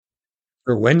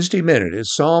For Wednesday Minute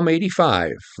is Psalm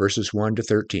 85, verses 1 to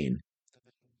 13.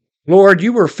 Lord,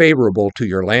 you were favorable to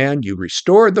your land. You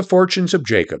restored the fortunes of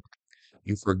Jacob.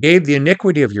 You forgave the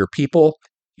iniquity of your people.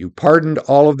 You pardoned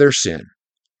all of their sin.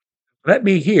 Let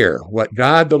me hear what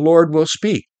God the Lord will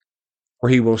speak, for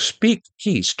he will speak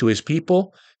peace to his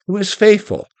people who is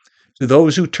faithful, to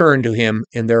those who turn to him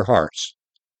in their hearts.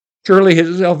 Surely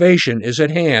his salvation is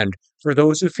at hand for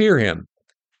those who fear him,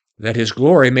 that his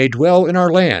glory may dwell in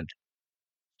our land.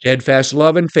 Steadfast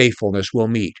love and faithfulness will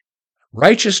meet.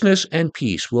 Righteousness and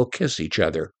peace will kiss each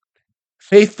other.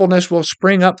 Faithfulness will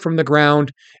spring up from the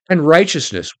ground, and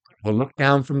righteousness will look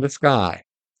down from the sky.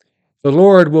 The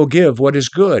Lord will give what is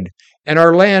good, and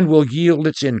our land will yield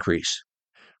its increase.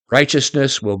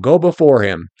 Righteousness will go before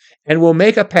him, and will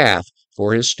make a path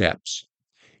for his steps.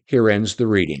 Here ends the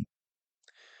reading.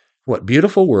 What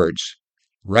beautiful words!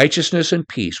 Righteousness and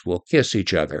peace will kiss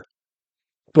each other.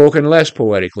 Spoken less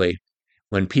poetically,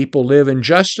 when people live in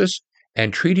justice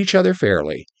and treat each other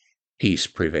fairly, peace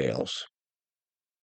prevails.